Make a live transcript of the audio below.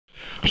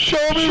Show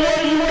me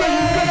what you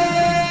got.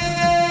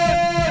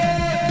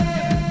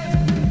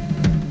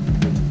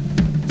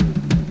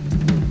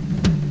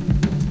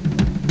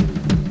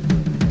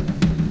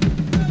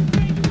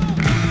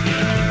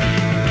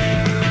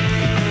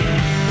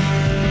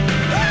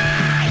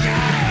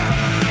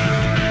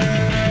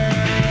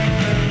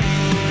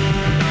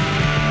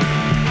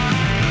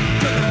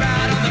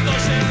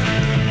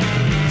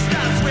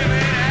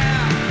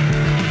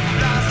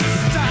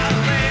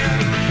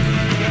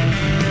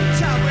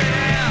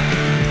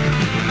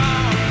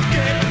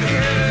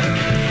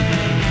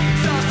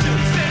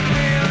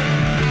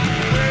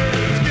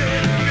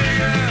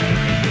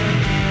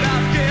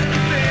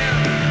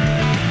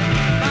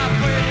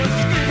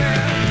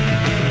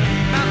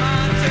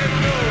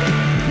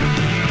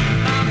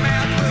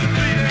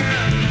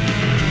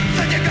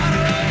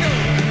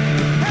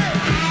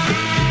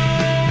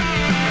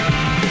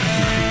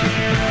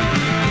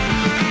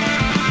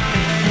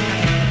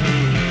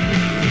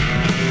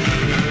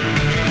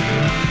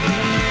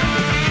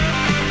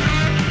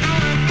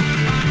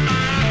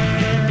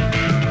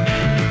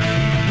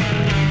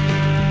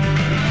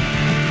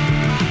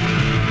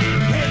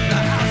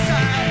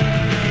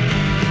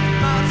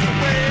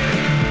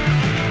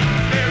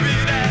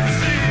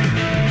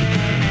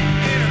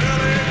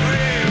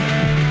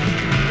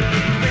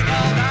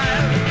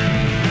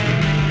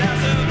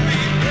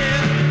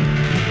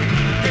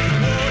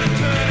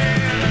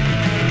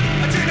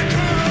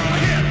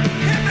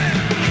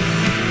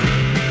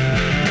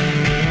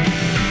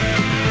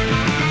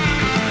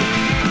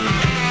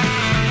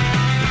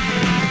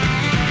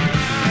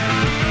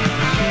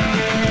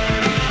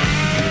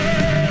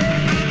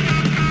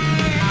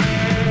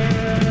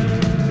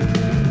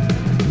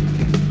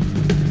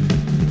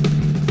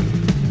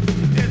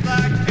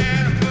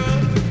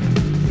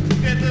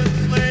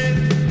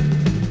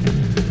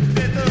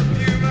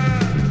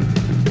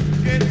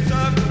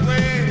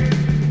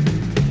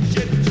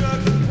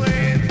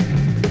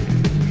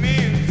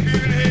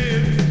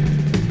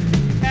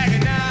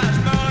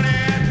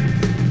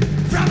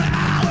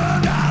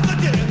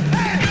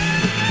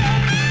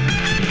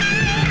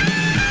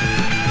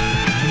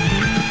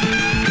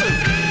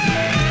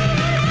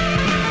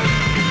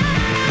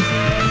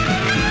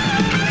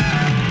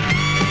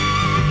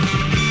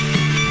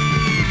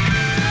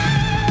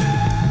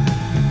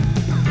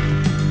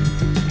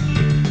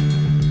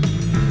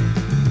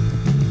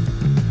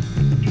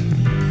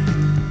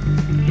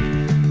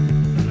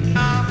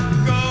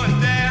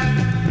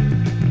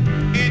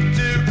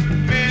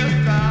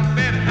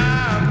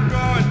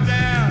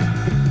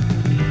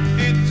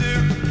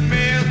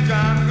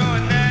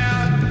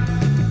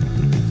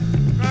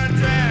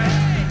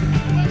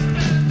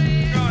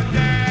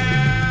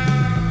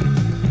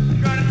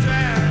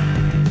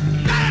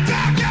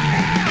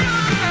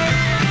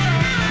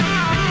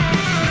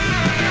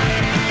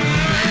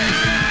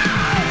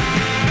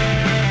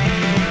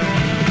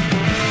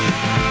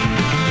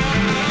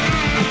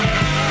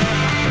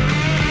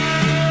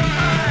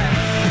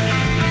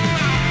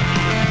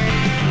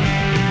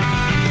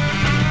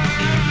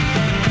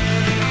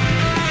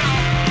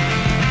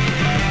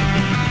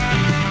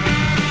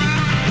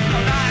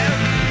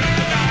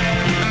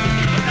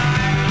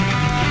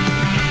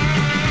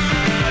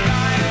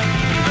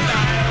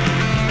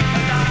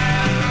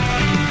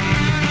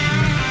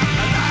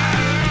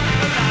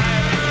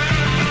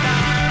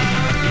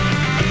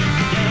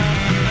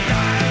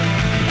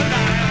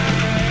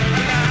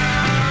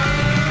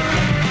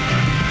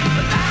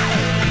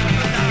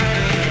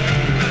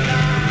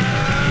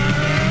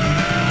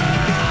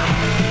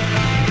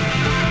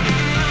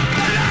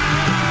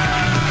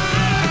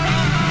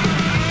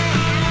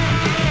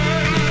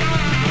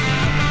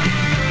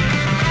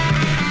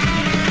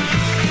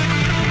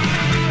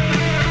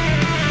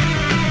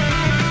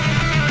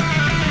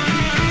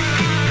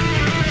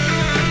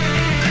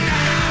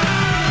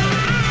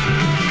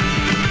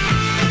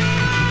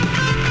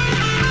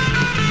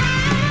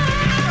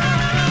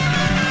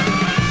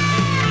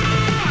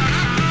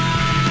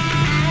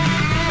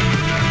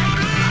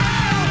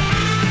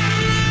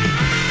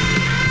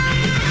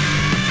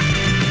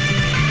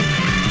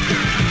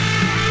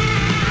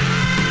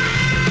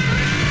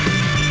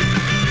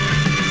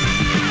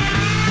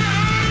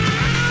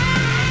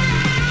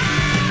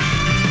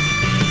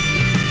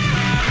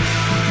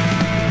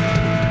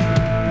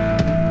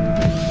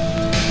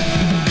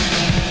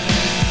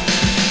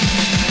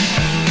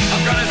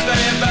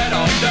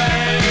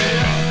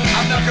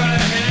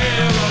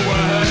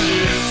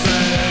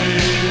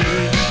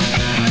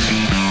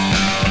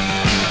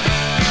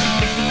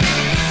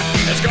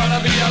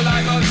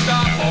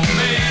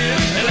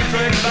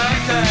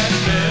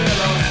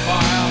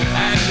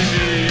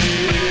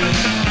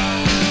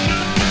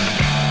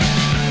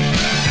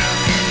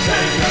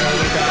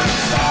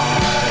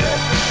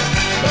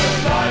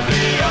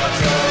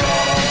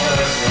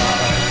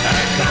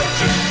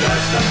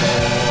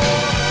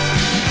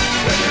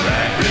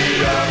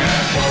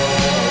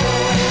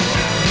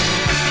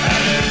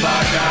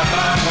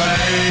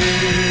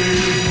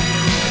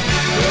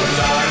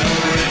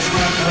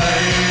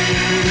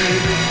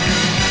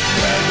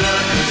 Where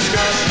the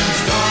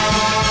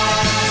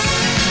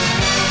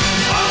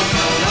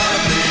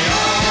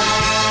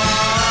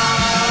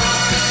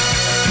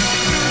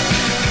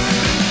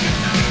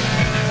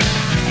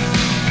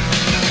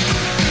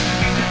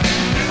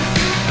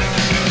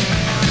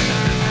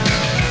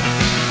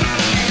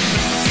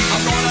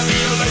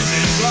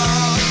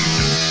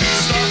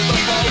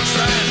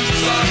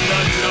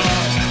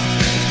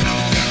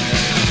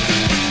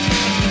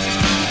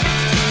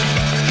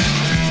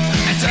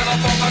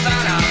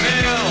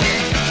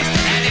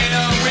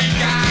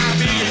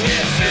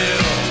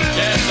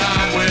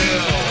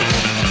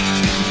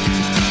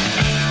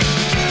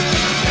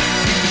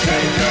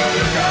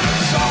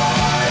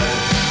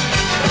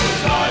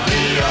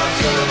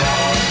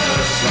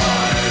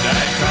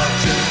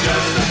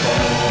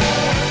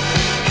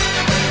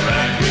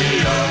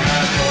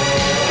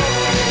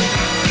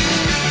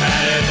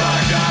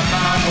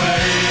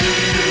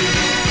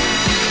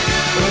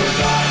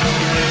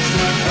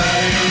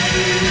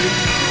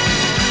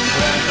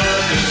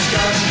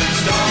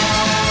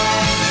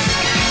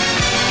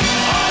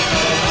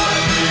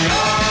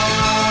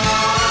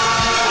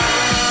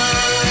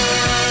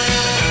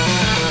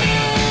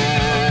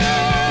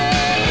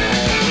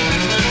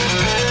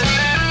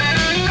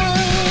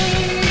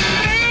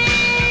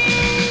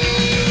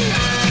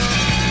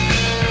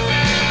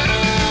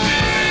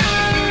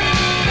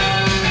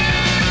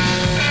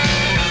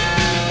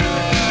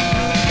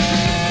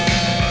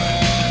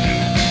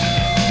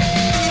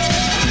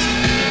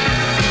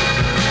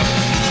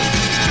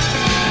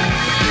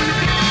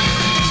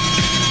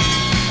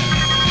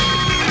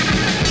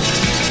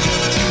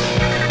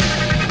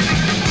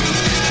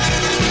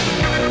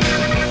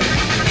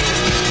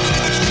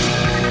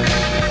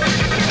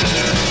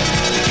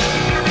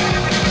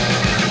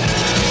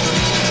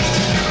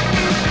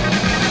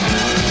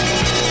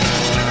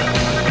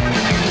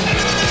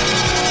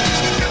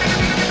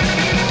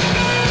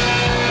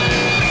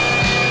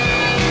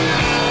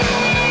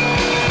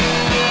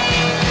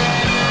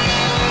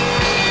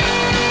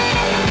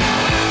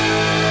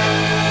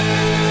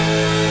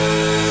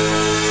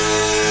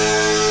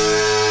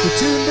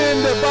tuned in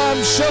to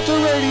Bomb Shelter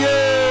Radio.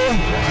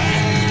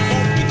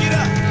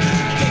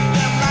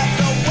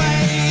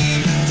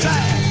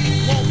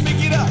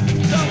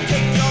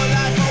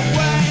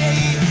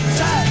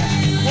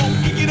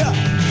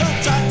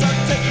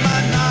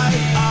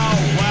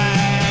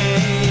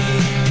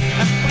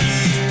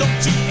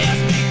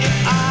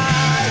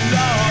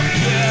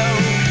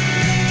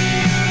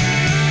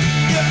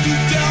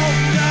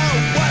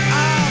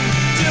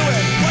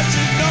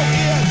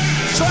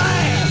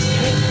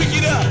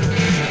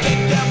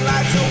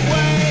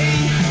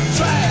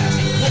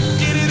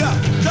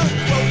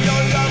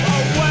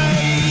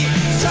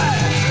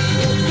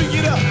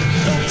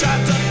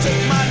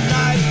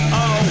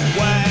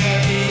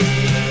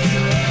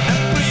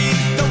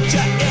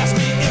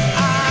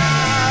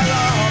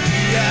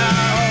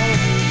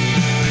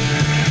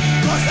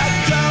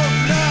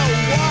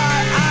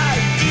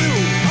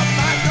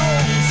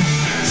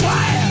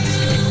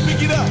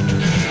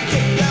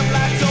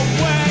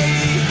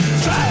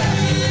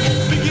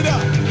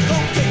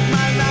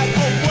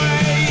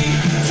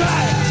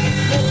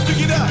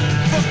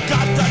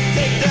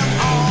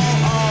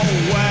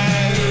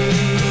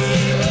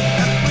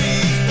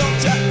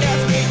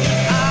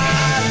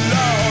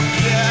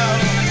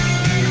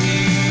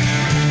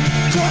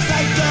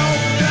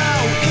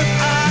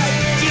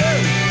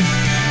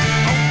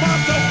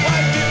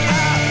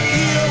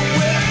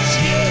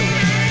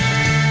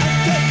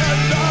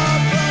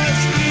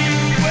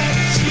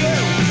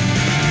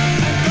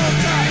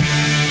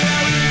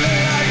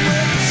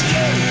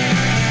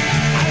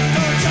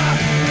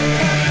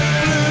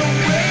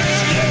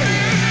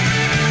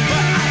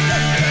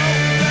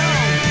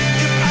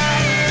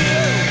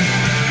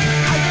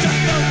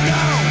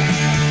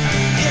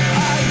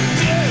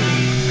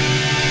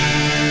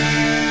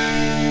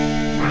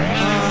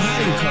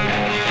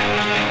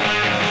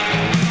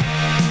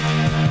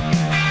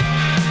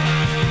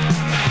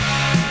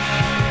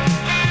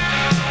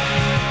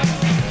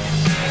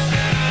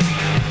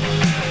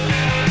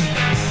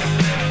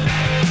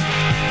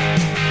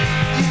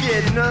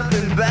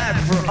 Nothing back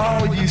for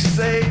all you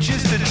say,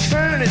 just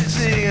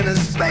eternity in a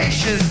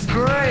spacious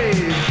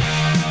grave.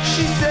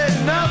 She said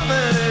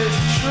nothing is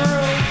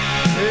true,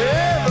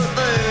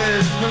 everything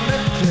is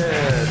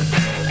permitted.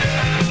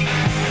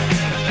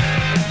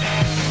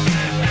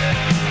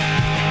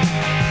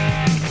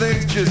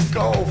 Things just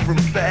go from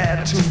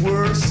bad to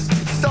worse.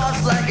 It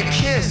starts like a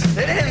kiss,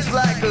 it ends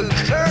like a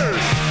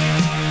curse.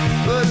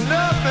 But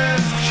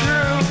nothing's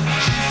true,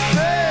 she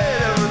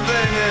said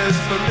everything is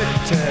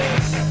permitted.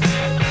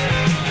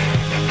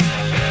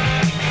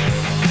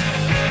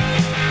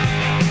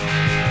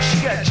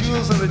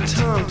 Jewels on her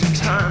tongue to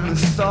time the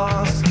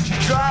stars. She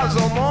drives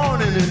all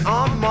morning in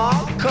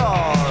unmarked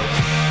cars.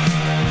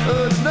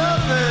 But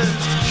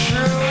nothing's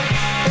true,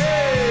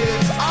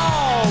 it's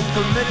all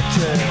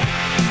permitted.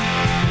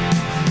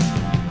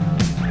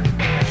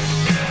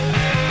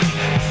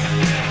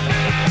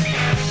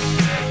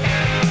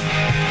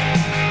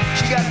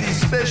 She got these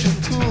special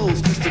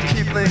tools just to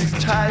keep things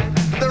tight.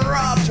 They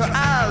robbed her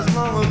eyes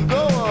long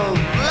ago of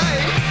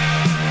light.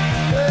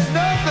 But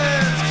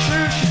nothing's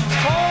true, she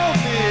told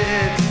me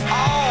it's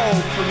all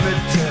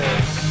permitted.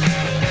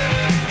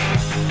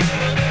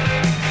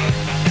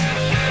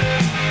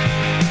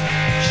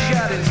 She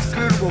got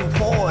inscrutable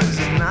poise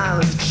and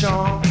nihilist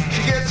charm.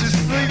 She gets her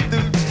sleep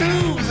through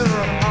tubes in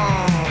her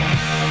arm.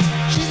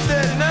 She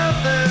said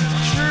nothing's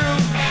true,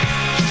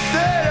 she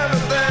said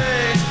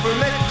everything's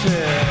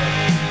permitted.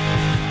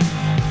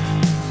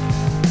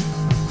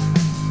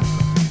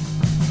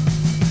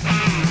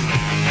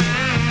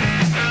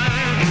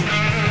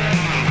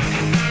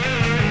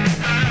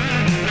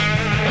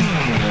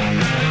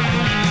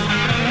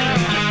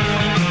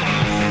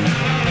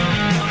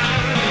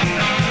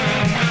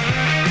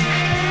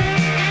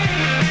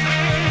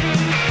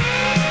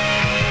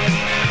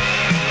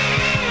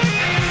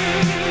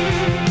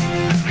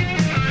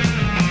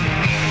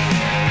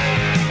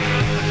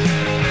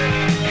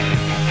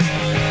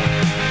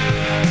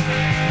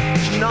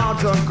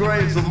 On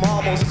graves of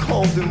marbles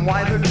cold and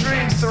white. Her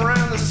dreams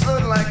surround the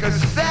sun like a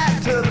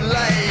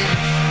satellite.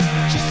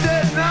 She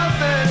said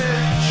nothing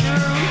is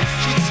true,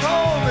 she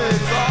told me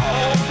it's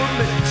all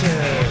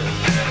permitted.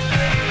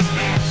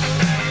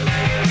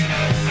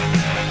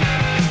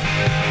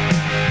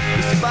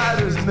 The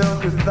spiders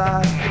milk her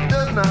thigh, it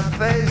does not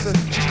faze her.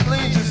 She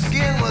cleans her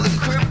skin with a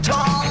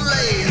krypton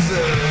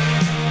laser.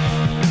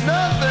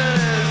 Nothing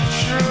is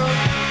true,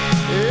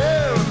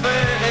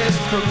 everything is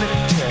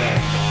permitted.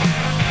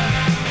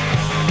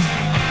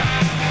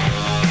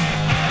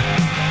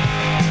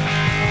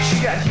 She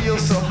got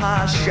heels so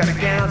high, she got a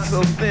gown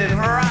so thin.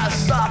 Her eyes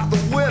stop the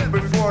whip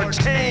before it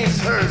tames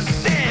her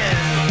sin.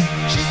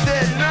 She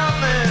said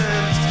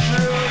nothing's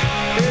true,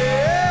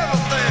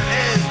 everything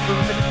is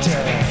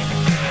permitted.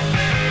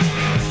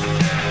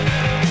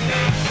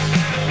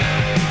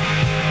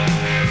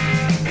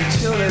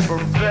 Until they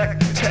perfect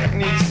the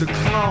techniques to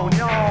clone,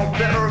 y'all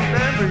better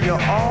remember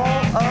you're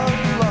all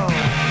alone.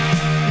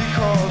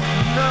 Because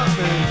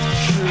nothing's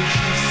true,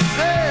 she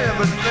said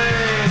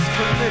everything's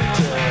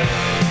permitted.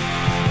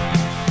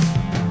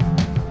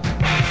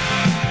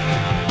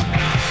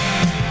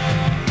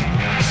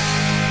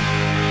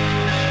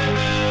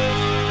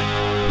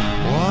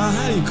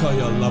 call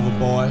you a lover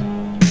boy.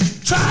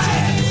 Try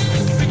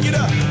it, pick it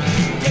up,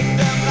 get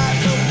that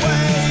life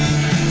away.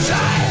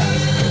 Try it,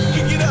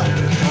 pick it up,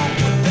 won't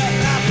put that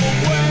life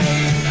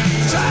away.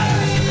 Try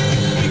it,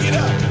 pick it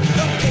up,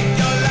 don't take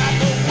your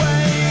life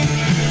away.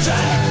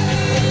 Try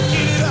it,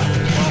 get it up,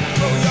 won't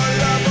throw your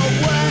love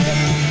away.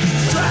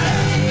 Try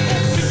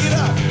it, pick it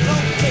up,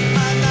 don't take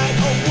my night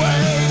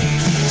away.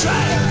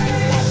 Try it,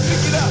 won't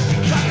pick it up,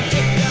 try to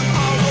take them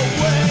all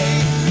away.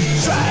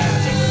 Try it,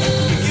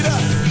 pick it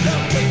up,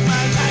 don't take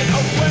my night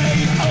away.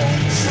 Oh.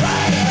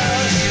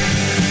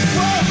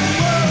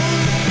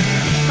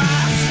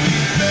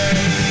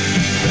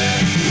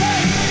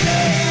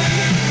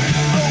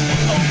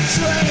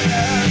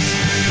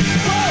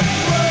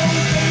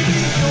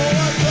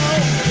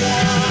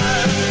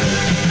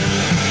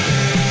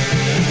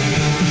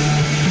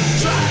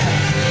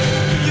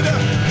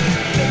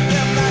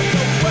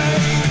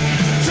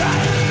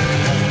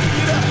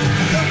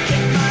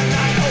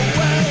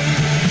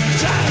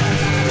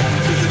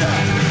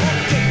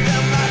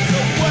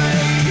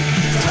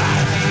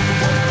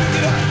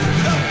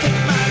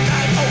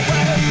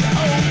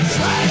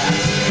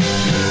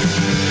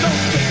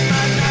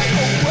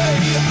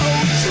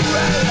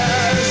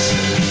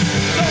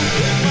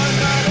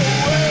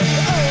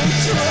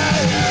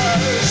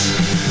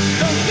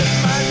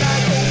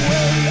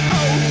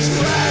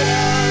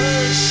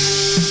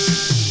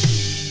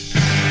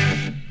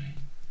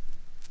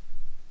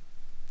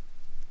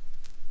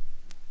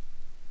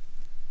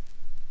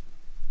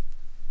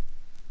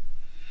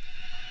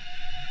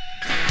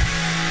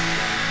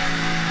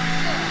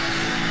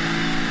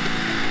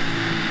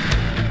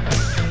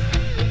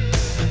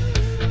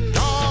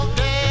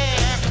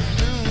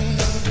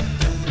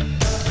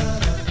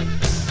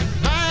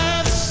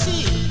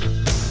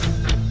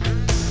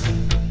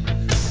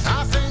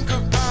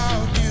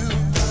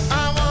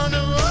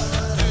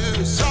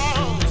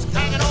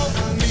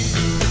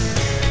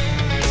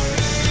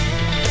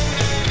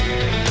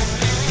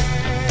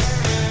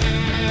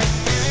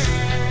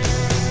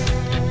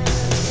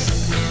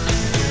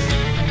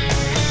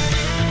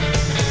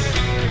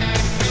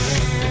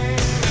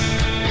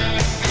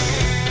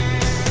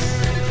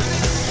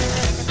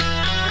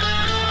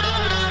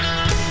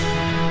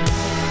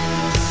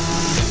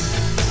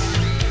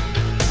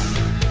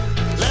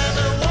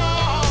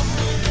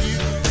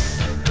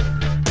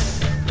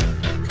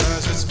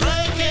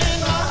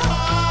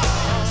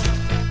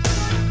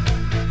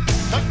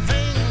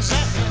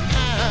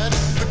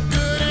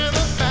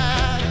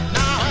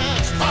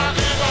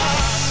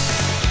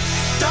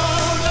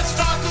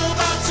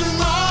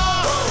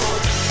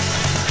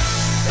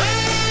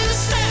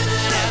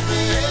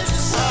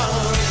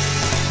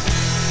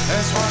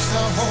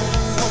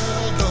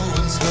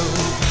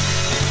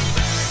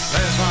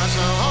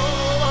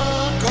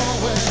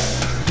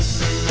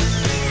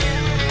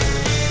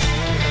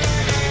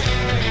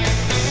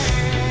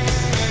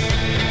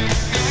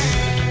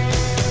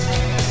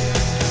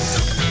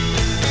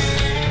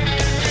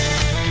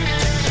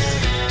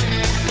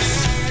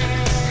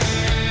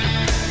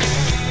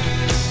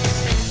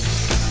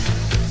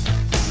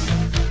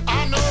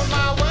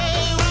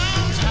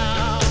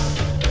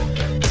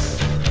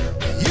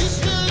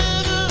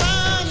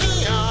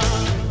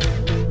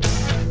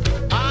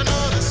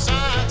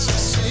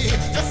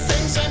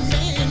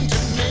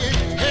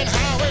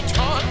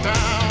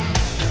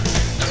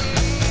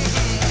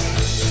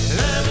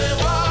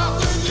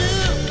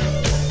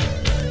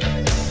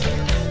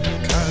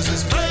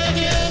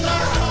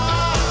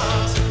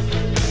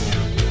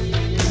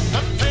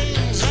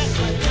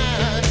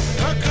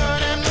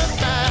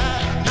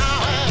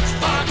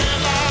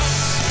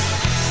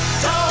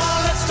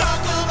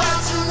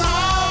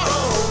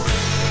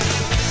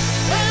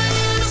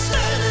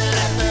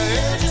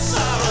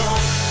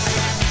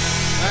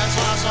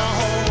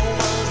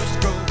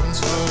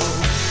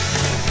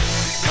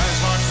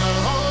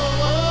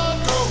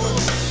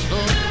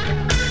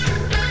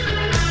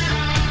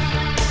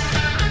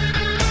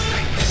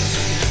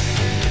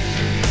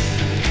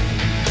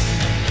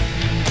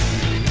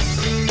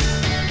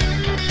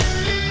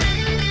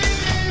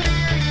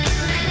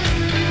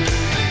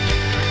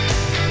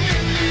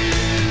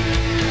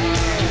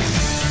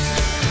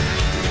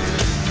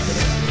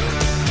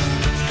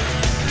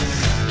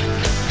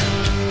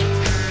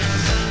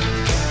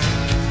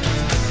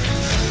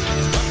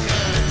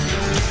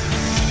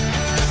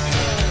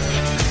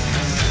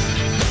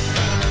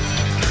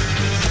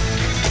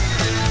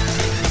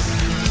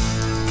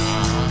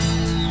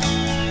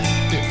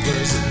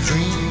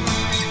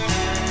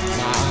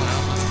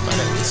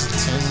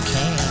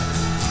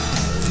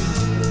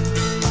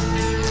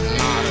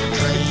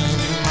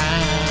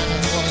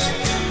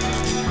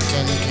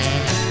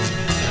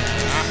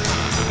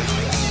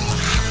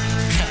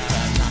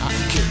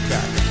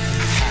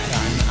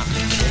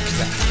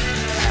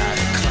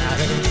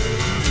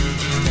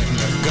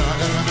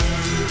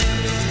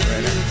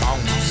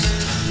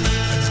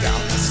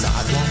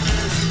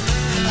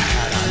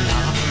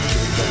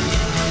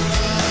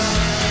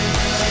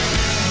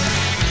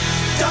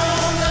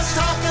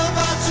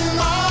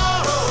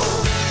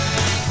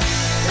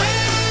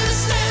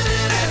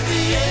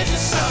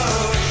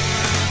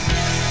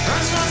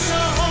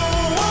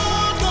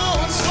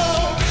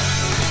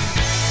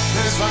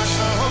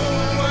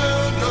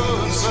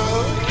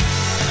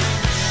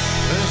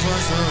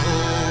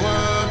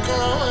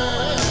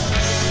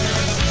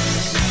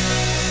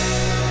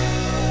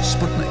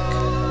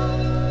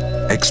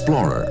 Sputnik,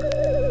 Explorer,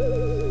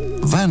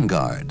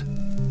 Vanguard,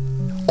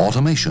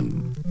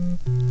 automation,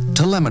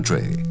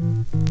 telemetry,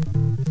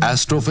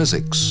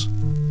 astrophysics,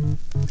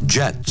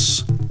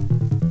 jets,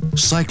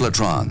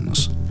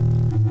 cyclotrons,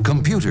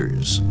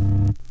 computers,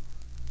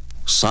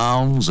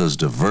 sounds as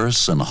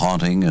diverse and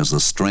haunting as the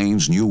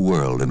strange new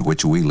world in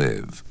which we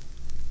live.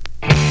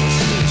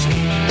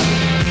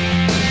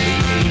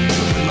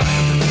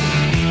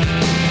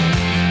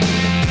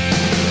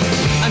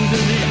 Under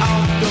the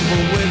October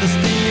with the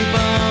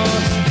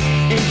steamboats,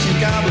 ancient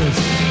goblins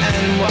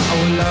and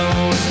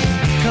wallows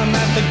come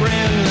at the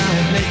grand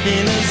light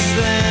making a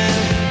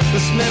sound. The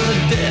smell of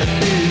death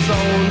is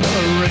all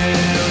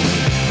around.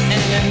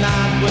 And at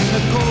night when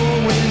the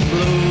cold wind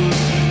blows,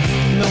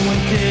 no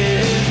one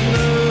cares,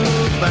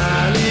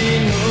 nobody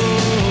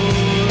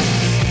knows.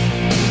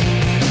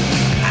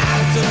 I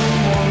don't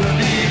wanna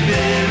be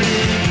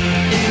buried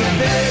in a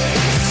big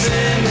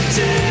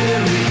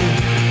cemetery.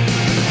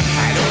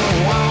 I don't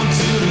want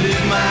to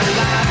live my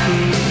life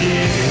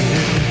again.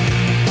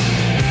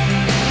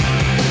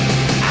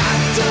 I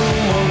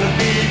don't wanna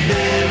be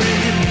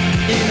buried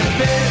in a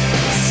big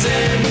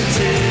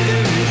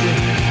cemetery.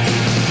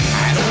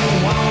 I don't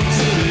want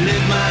to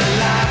live my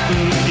life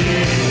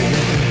again.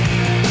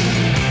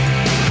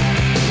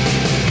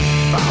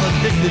 Fall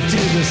addicted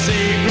to the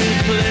sacred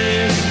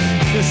place.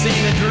 This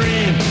ain't a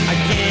dream, I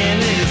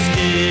can't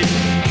escape.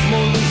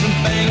 Molars and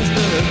fangs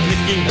that are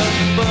picking up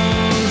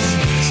bones.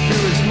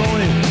 Spirits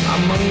moaning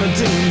among the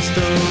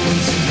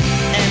tombstones.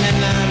 And at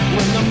night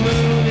when the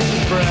moon is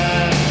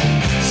bright,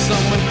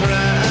 someone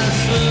cries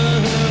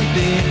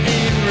something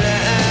ain't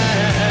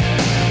right.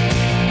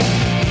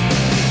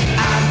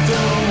 I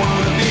don't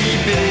wanna be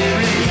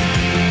buried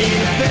in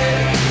a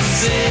big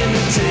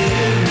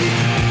cemetery.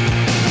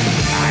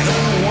 I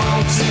don't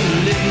want to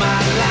live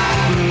my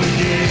life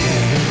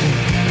again.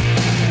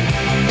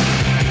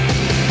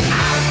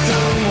 I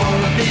don't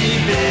wanna be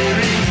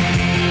buried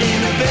in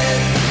a big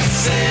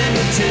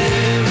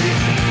cemetery.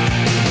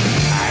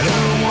 I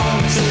don't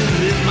want to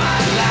live my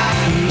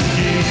life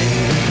again.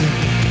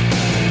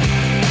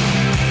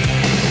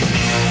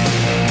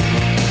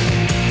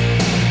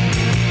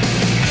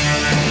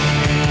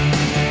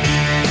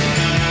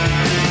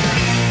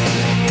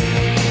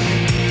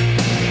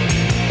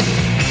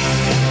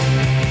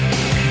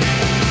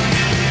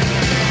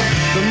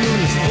 The moon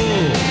is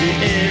full, the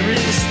air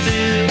is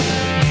still.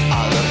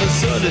 All of a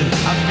sudden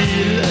I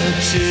feel a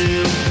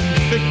chill.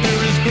 Victor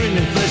is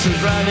grinning, flesh is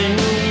riding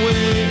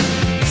away.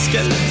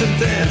 Skeleton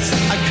dance,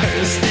 I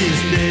curse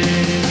these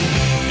days.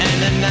 And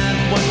at night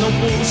when the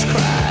wolves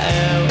cry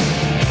out,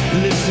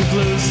 listen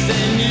close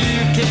and you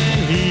can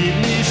hear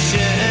me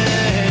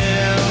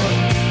shout.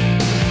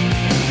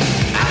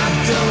 I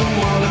don't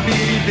wanna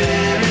be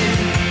buried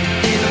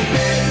in a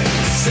big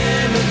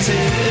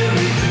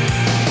cemetery.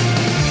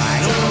 I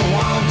don't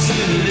want to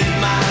live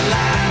my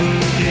life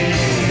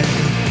again.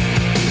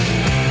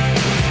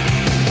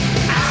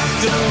 I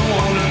don't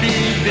wanna be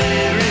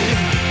buried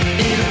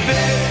in a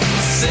big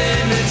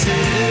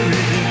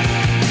cemetery.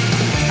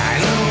 I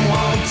don't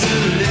want to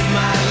live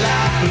my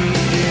life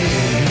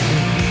again.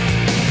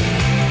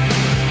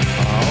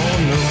 Oh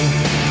no.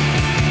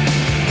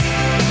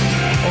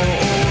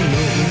 Oh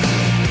no.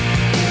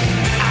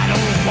 I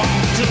don't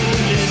want to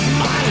live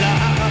my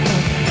life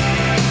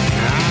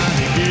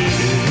again.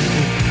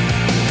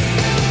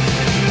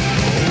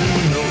 Oh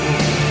no.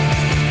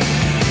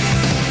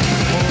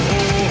 Oh,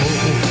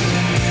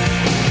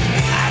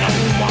 I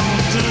don't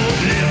want to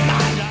live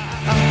my life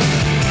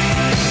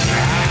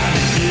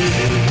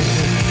again.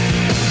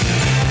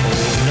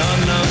 Oh no,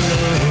 no,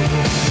 no.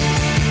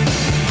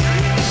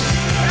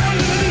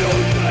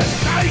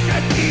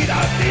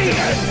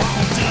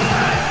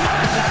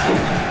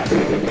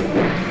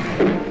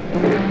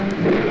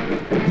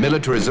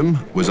 Militarism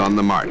was on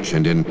the march,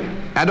 and in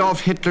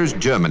Adolf Hitler's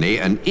Germany,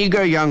 an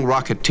eager young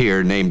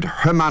rocketeer named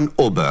Hermann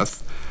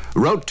Oberth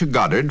wrote to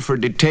Goddard for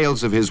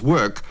details of his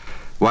work,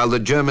 while the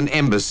German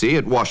embassy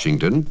at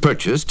Washington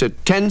purchased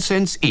at 10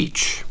 cents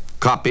each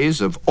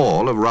copies of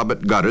all of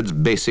Robert Goddard's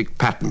basic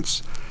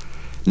patents.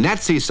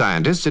 Nazi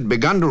scientists had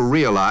begun to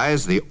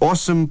realize the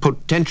awesome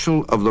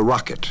potential of the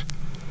rocket.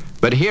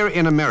 But here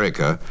in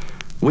America,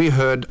 we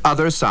heard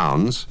other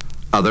sounds,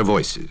 other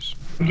voices.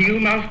 You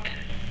must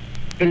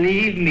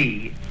believe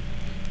me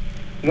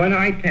when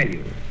I tell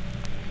you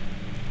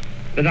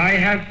that I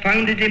have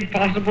found it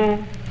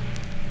impossible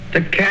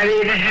to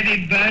carry the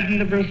heavy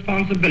burden of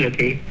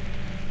responsibility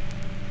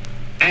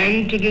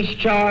and to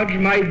discharge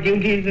my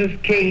duties as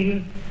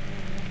king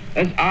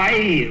as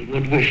I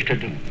would wish to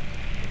do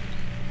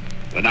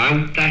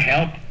without the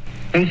help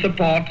and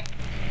support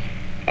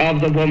of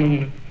the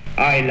woman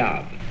I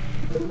love.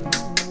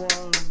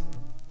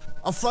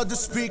 I flood the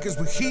speakers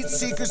with heat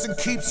seekers and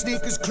keep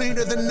sneakers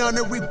cleaner than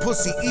nunnery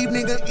pussy.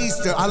 Evening of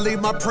Easter, I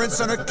leave my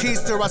prince on a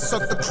keister. I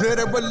suck the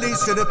critter,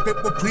 release it. If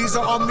it will please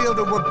her, I'll meal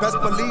to her. Best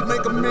believe,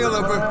 make a meal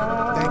of her.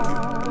 Thank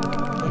you.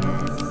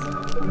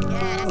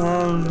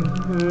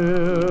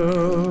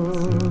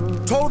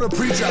 Told her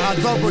preacher, I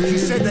love her. He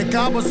said that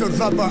God was a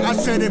lover. I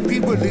said if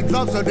people he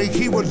loves her, that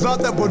he would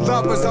love that would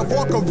lovers. I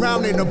walk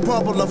around in a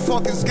bubble of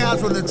fucking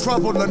scoundrel in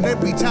trouble, and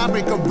every time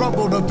make a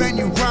rumble, the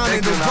venue ground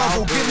in the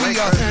rubble. Give me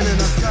a hand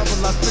and a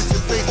double. I split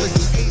your face like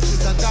some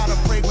aces. I got a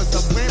fragrance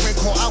of wearing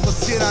call. I will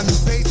sit on new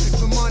basics.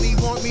 The money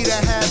want me to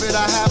have it.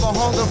 I have a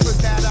hunger for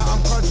data.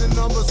 I'm crunching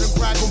numbers and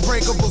crack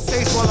unbreakable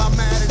states while I'm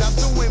at it. I'm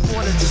doing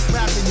more than just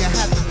rapping. You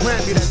have to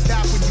grant me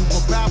that when you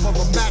about on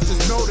a map,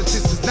 just know that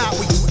this is not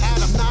where you at.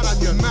 I'm not on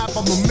your map.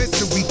 I'm a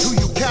mystery to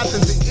you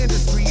captains of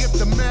industry. If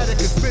the matic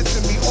is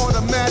missing me,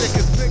 automatic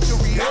is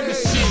victory. I'm the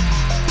shit.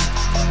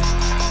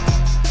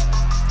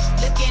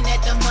 Looking at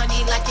the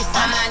money like it's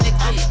mine to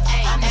get.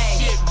 I'm the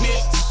shit,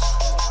 bitch.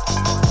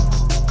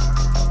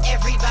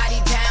 Everybody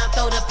down,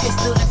 throw the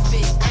pistol and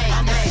fist.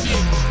 I'm the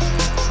shit.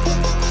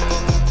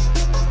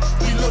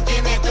 We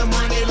looking at the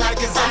money like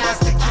it's ours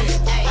to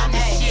get. I'm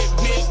the shit,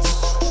 bitch.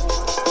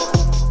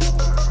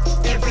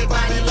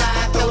 Everybody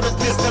live, throw the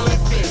pistol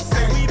and fist.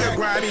 We the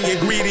grimy and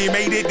greedy,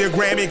 made it the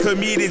Grammy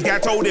comedians.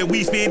 Got told that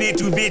we spit it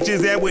to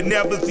bitches that would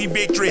never see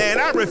victory. And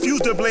I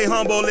refuse to play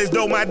humble as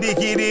though my dick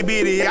itty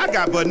bitty. I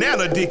got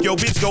banana dick, yo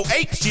bitch go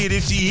ape shit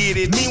if she hit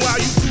it. Meanwhile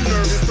you too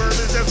nervous,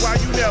 purpose, that's why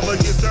you never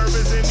get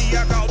service. And me,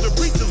 I call the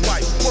preacher's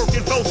wife,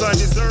 working for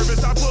Sunday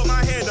service. I put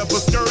my hand up a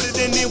skirted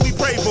and then we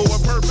pray for a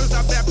purpose.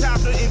 I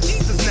baptized her in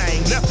Jesus'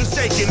 name, left her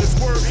shaking and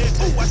squirting.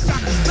 Ooh, I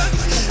shot the Sunday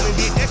school and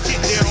did that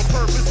shit there on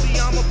purpose. See,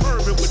 I'm a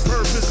pervert with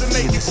purpose to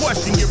make you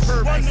question your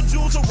purpose. Run the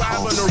jewels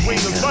arrive in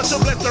arenas, bunch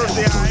of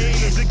bloodthirsty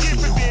hyenas to get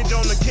revenge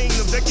on the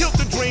kingdoms that killed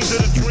the dreams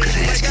of the dreamers.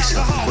 Like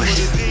alcohol with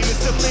the demons,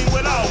 to link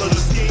with all of the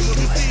schemers.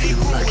 You see, he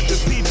grew with the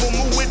people,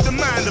 move with the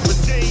mind of a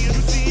genius.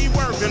 You see, he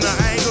working the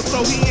angle,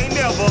 so he ain't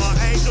never an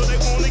angel. They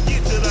wanna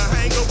get to the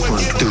hangar, but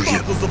get them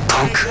fuckers a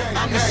punk.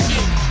 I'm the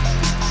shit.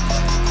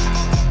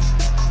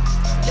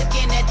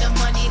 Looking at the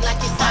money like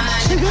it's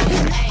mine to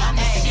get. I'm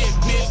the shit,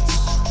 bitch.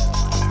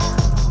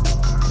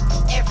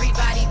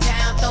 Everybody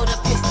down, throw the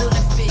pistol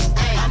and fist.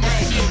 I'm the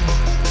shit.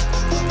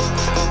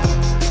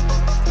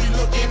 We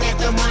looking at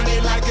the money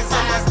like it's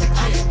ours to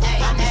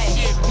get. I'm the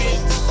shit,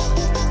 bitch.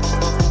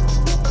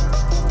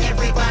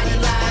 Everybody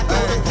live,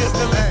 throw the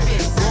pistol and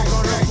fist. Walk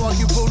on the fuck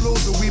you pull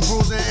loser. We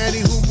bruising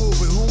any who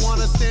moving. Who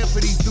wanna stand for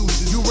these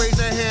douches? You raise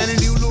a hand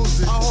and you lose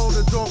it. I hold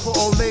the door for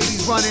old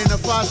ladies running the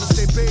Foster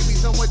State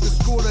babies. I went to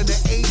school in the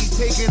 80s,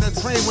 taking a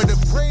train with the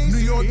praise.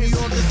 New York is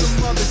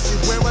some other shit.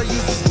 Where I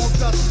used to smoke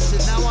dust and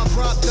shit. Now I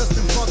drop dust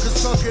and fuckers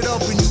suck it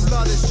up and you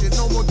love this shit.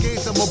 No more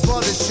games, I'm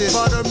above this shit.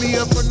 Butter me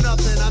up for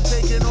nothing. I'm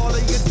taking all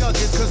of your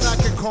ducats, cause I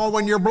can call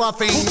when you're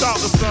bluffing. Who thought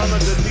the son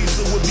of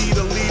Denisa would be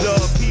the leader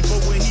of people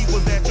when he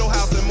was at your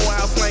house in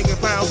Morehouse slanging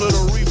pounds of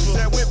the reefer?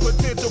 That with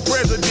potential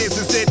presidents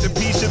and said the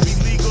peace should be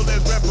legal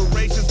as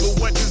reparations for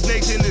what this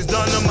nation has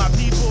done to my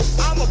people.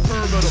 I'm a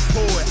pervert, a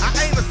poet. I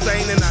ain't a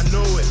saint and I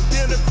know it.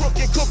 Then the crook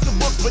and cook the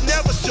books but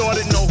never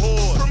shorted no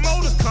whore.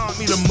 Promoters caught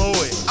me to mow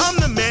it. I'm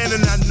the man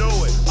and I know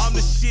it. I'm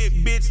the shit,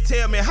 bitch.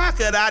 Tell me, how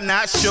could I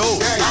not show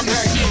it? I'm the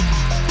shit.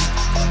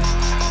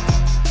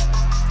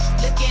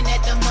 Looking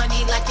at the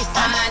money like it's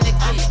mine to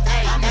get.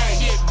 I'm the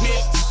shit,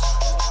 bitch.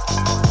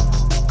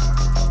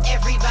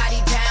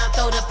 Everybody down,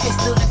 throw the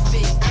pistol and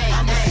fist.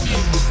 I'm the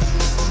shit.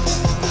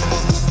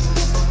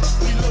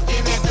 We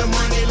looking at the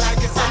money like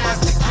it's ours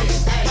to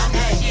get. I'm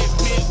the shit,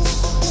 bitch.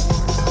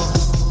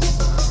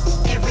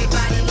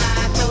 Everybody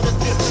live, throw the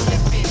pistol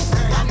and fist.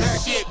 I'm the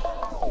shit.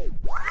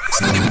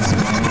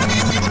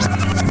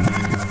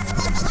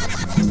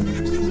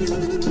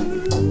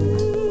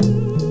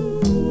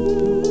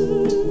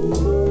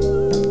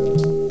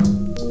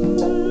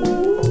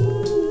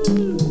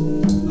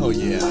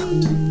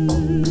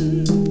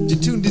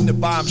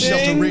 Bomb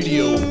Shelter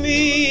Radio. Sing to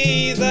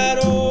me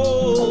that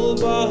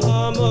old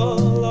Bahama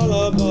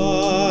lullaby,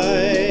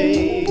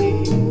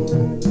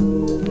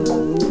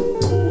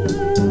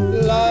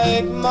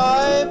 like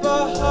my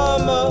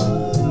Bahama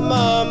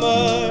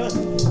mama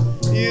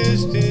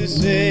used to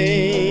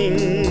sing.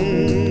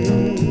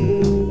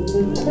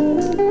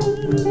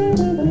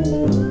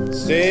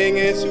 Sing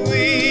it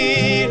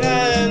sweet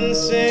and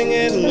sing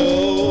it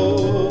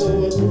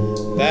low.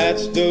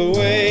 That's the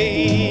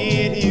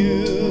way it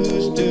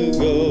used to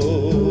go.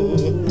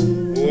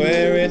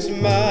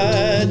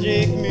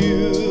 Magic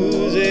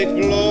music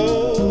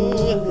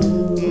flow,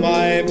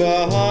 my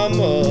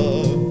Bahama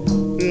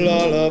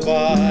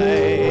lullaby.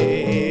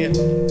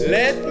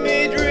 Let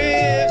me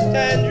drift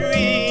and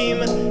dream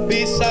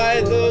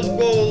beside those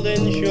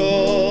golden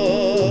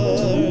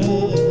shores,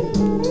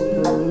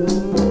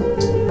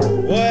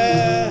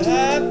 where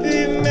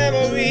happy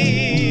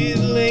memories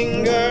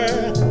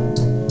linger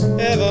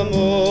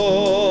evermore.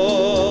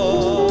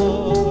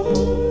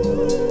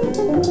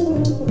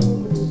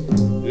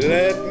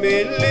 Let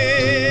me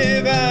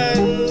live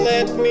and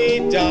let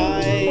me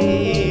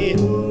die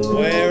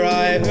where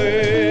I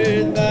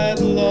heard that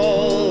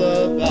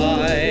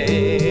lullaby,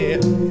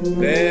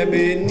 there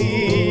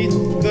beneath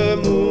the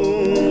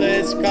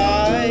moonlit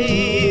sky.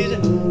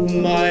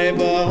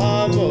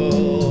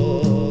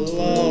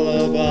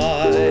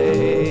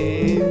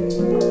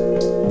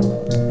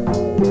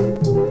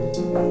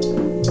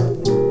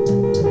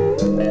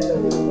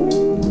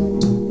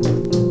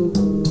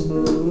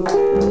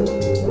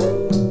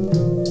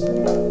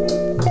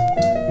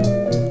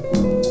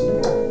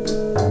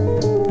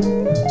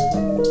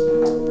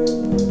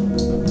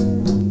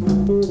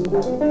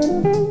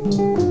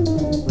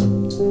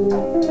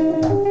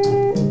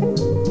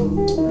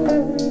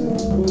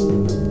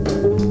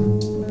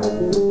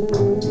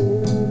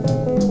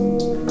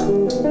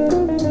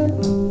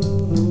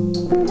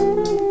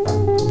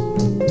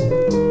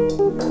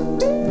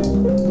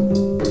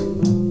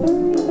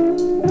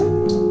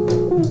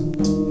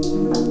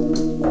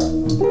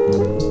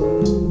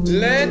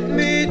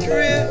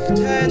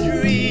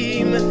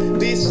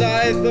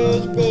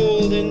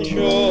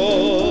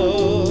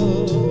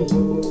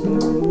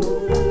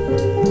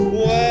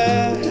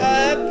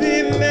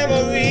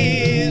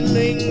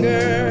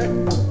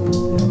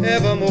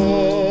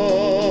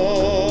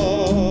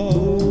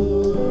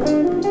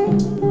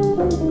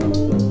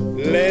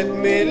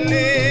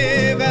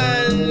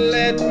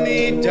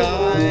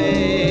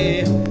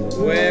 die,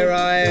 where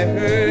I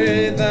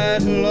heard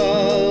that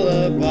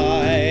lullaby,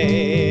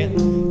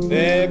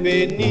 there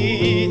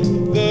beneath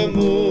the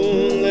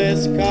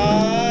moonless skies.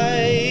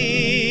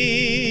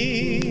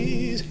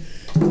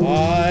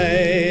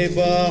 Why,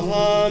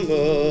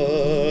 Bahamas,